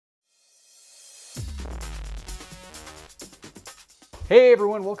Hey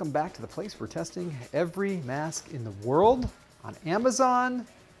everyone, welcome back to the place we're testing every mask in the world on Amazon,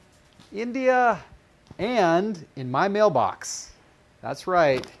 India, and in my mailbox. That's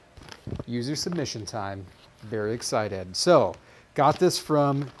right, user submission time. Very excited. So, got this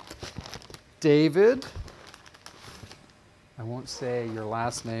from David. I won't say your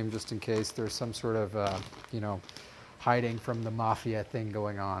last name just in case there's some sort of, hiding from the mafia thing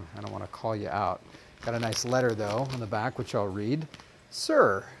going on. I don't want to call you out. Got a nice letter though on the back, which I'll read.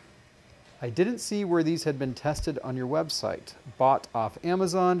 Sir, I didn't see where these had been tested on your website. Bought off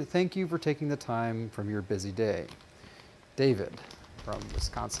Amazon. Thank you for taking the time from your busy day. David from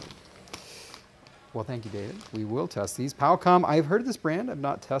Wisconsin. Well, thank you, David. We will test these. Powecom, I've heard of this brand. I've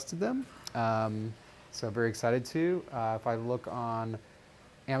not tested them. So very excited to. If I look on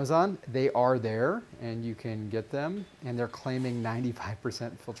Amazon, they are there and you can get them. And they're claiming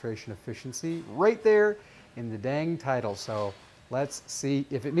 95% filtration efficiency right there in the dang title. So let's see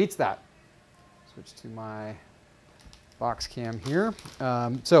if it meets that. Switch to my box cam here.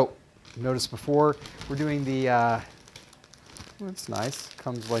 So notice before we're doing the, that's nice.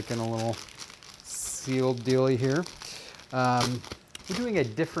 Comes like in a little sealed dealie here. We're doing a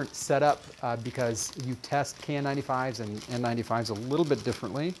different setup because you test KN95s and N95s a little bit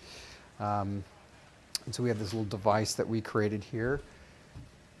differently. And so we have this little device that we created here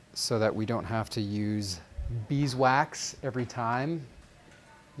so that we don't have to use beeswax every time.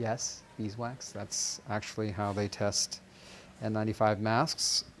 Yes, beeswax. That's actually how they test N95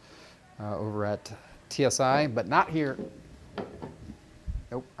 masks over at TSI, but not here.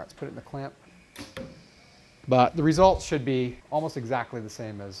 Nope, let's put it in the clamp. But the results should be almost exactly the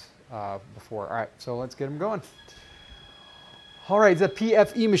same as before. All right, so let's get them going. All right, the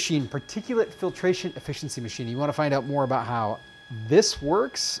PFE machine, Particulate Filtration Efficiency Machine. You want to find out more about how this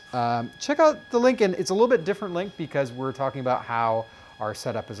works? Check out the link, and it's a little bit different link because we're talking about how our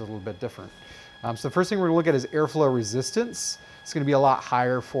setup is a little bit different. So the first thing we're going to look at is airflow resistance. It's going to be a lot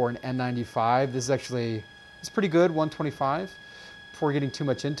higher for an N95. This is actually, it's pretty good, 125. Before getting too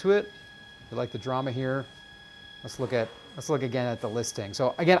much into it, if you like the drama here, let's look again at the listing.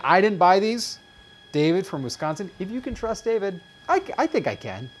 So again, I didn't buy these. David from Wisconsin. If you can trust David, I think I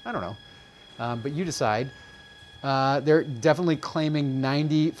can. I don't know, but you decide. They're definitely claiming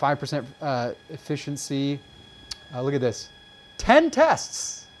 95% efficiency. Look at this, 10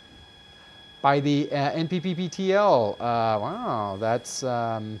 tests by the NPPPTL. Wow, that's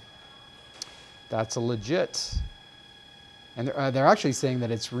a legit. And they're actually saying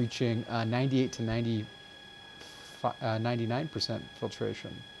that it's reaching 98 to 99%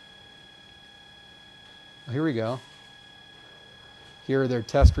 filtration. Well, here we go. Here are their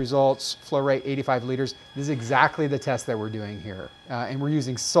test results. Flow rate 85 liters. This is exactly the test that we're doing here. And we're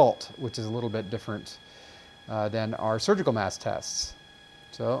using salt, which is a little bit different than our surgical mask tests.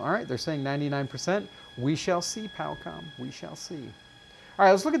 So, all right, they're saying 99%. We shall see, Powecom. We shall see. All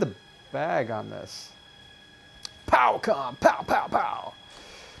right, let's look at the bag on this. Powecom, pow, pow, pow.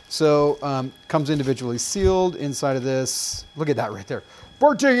 So, comes individually sealed inside of this. Look at that right there.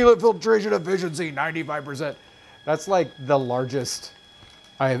 Particulate filtration efficiency, 95%. That's like the largest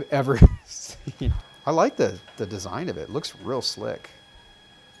I have ever seen. I like the design of it. It looks real slick.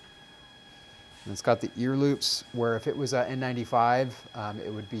 And it's got the ear loops where if it was an N95,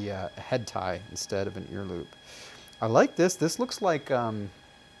 it would be a head tie instead of an ear loop. I like this. This looks like,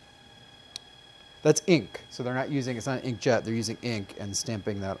 that's ink. So they're not using, it's not an inkjet, they're using ink and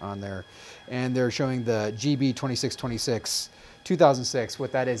stamping that on there. And they're showing the GB 2626 2006.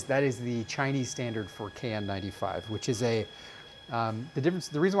 What that is the Chinese standard for KN95, which is a, the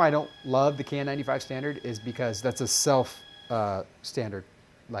reason why I don't love the KN95 standard is because that's a self standard.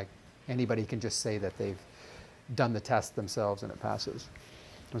 Like anybody can just say that they've done the test themselves and it passes.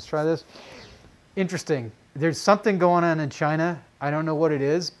 Let's try this. Interesting. There's something going on in China. I don't know what it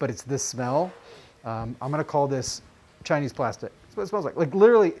is, but it's this smell. I'm going to call this Chinese plastic. That's what it smells like. Like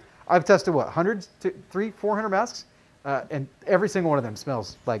literally, I've tested what, hundreds, 300, 400 masks? And every single one of them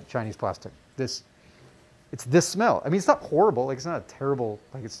smells like Chinese plastic. It's this smell. I mean, it's not horrible. Like it's not a terrible,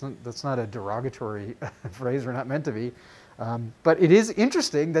 like that's not a derogatory phrase. We're not meant to be. But it is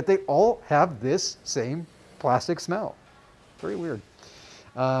interesting that they all have this same plastic smell. Very weird.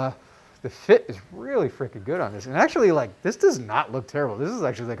 The fit is really freaking good on this. And actually, like, this does not look terrible. This is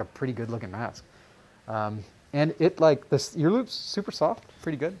actually like a pretty good looking mask. And it, like, this ear loop's super soft,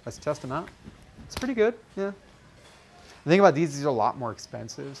 pretty good. Let's test them out. It's pretty good, yeah. The thing about these are a lot more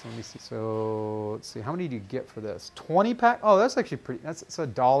expensive. So let me see. So let's see, how many do you get for this? 20 pack? Oh, that's actually pretty, it's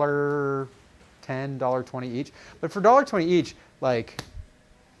 $1.10, $1.20 each. But for $1.20 each, like,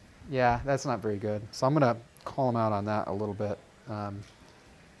 yeah, that's not very good. So I'm gonna call them out on that a little bit.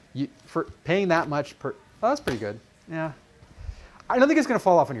 For paying that much per, oh, that's pretty good. Yeah. I don't think it's going to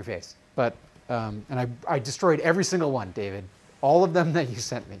fall off on your face, but, and I destroyed every single one, David. All of them that you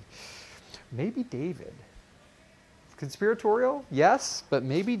sent me. Maybe David. Conspiratorial? Yes, but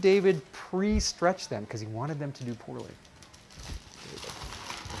maybe David pre-stretched them because he wanted them to do poorly. David.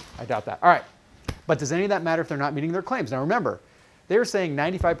 I doubt that. All right. But does any of that matter if they're not meeting their claims? Now remember, they're saying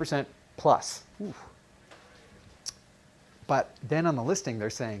 95% plus. Ooh. But then on the listing, they're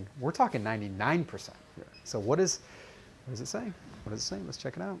saying, we're talking 99% here. So what is it saying? What is it saying? Let's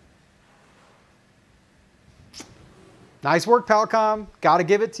check it out. Nice work, Powecom. Got to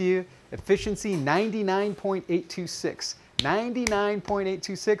give it to you. Efficiency 99.826.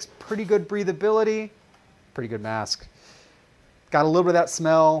 99.826. Pretty good breathability. Pretty good mask. Got a little bit of that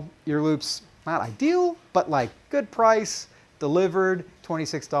smell. Ear loops, not ideal, but like good price. Delivered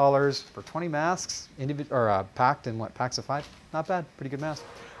 $26 for 20 masks, packed in what, packs of 5? Not bad, pretty good mask.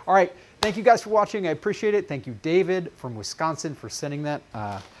 All right, thank you guys for watching. I appreciate it. Thank you, David from Wisconsin, for sending that.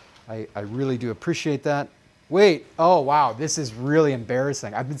 I really do appreciate that. Wait, oh wow, this is really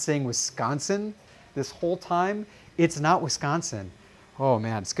embarrassing. I've been saying Wisconsin this whole time. It's not Wisconsin. Oh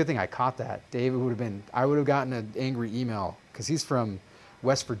man, it's a good thing I caught that. David I would have gotten an angry email because he's from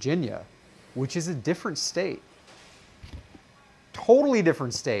West Virginia, which is a different state. Totally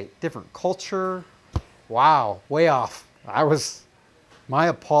different state, different culture. Wow, way off. My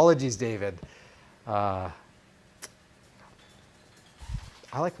apologies, David. I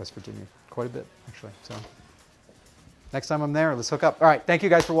like West Virginia quite a bit, actually. So next time I'm there, let's hook up. All right, thank you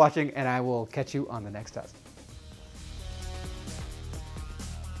guys for watching, and I will catch you on the next test.